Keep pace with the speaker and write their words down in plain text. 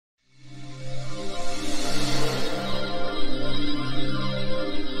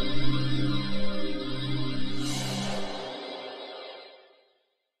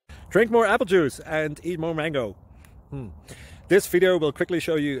Drink more apple juice and eat more mango. This video will quickly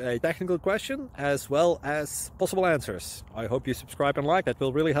show you a technical question as well as possible answers. I hope you subscribe and like. That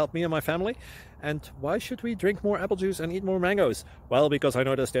will really help me and my family. And why should we drink more apple juice and eat more mangoes? Well, because I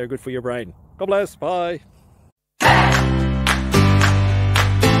noticed they're good for your brain. God bless. Bye.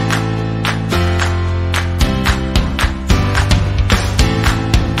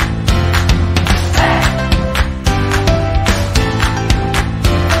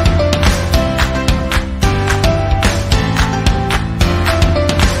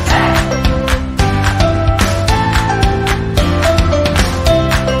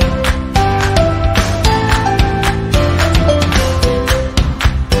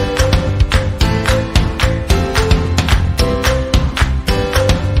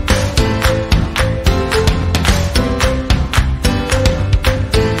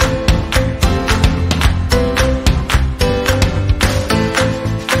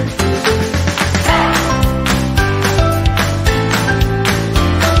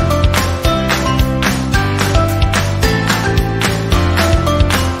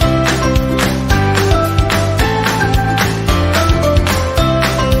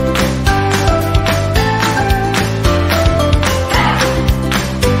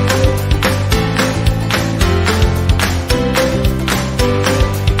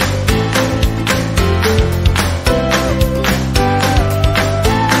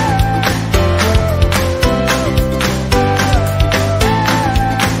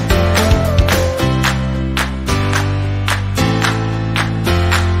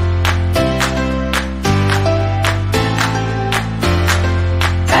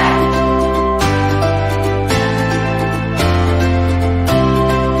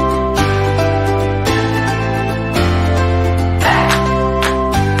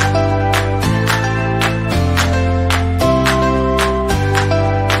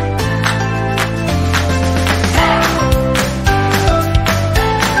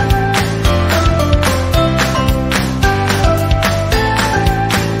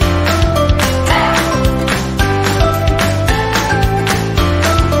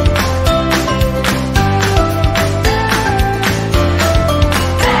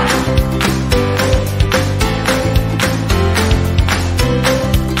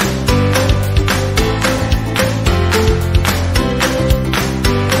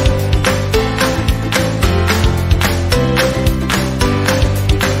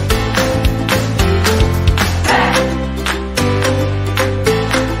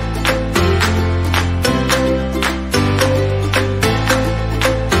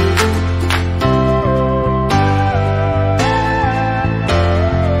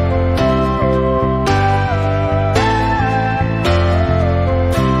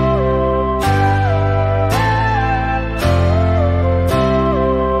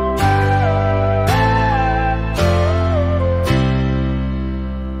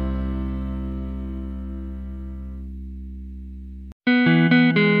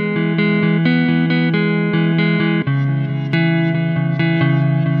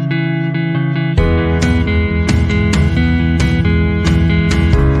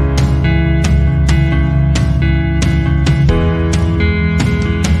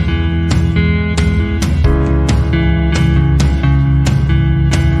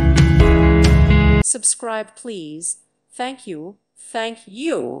 Subscribe, please. Thank you. Thank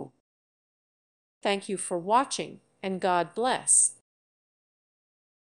you. Thank you for watching, and God bless.